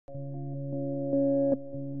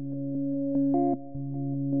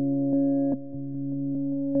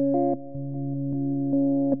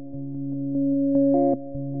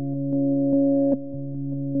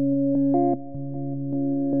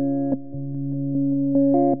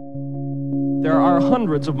are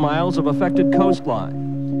hundreds of miles of affected coastline.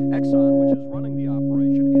 Exxon, which is running the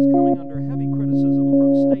operation, is coming under heavy criticism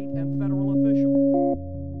from state and federal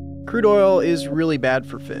officials. Crude oil is really bad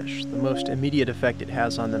for fish. The most immediate effect it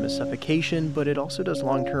has on them is suffocation, but it also does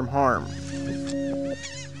long-term harm.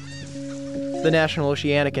 The National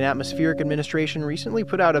Oceanic and Atmospheric Administration recently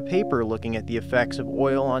put out a paper looking at the effects of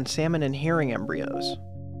oil on salmon and herring embryos.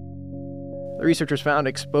 The researchers found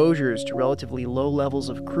exposures to relatively low levels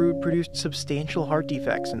of crude produced substantial heart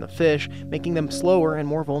defects in the fish, making them slower and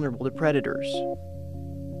more vulnerable to predators.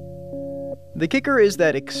 The kicker is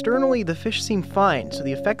that externally the fish seem fine, so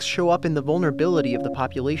the effects show up in the vulnerability of the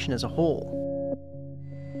population as a whole.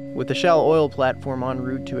 With the Shell oil platform en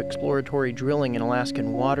route to exploratory drilling in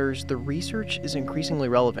Alaskan waters, the research is increasingly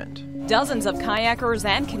relevant. Dozens of kayakers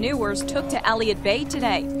and canoers took to Elliott Bay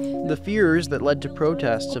today. The fears that led to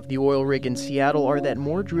protests of the oil rig in Seattle are that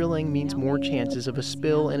more drilling means more chances of a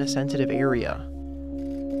spill in a sensitive area.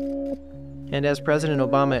 And as President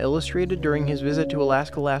Obama illustrated during his visit to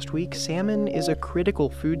Alaska last week, salmon is a critical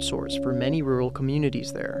food source for many rural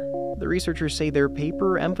communities there. The researchers say their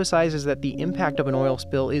paper emphasizes that the impact of an oil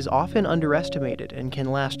spill is often underestimated and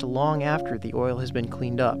can last long after the oil has been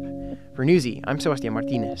cleaned up. For Newsy, I'm Sebastián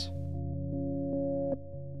Martínez.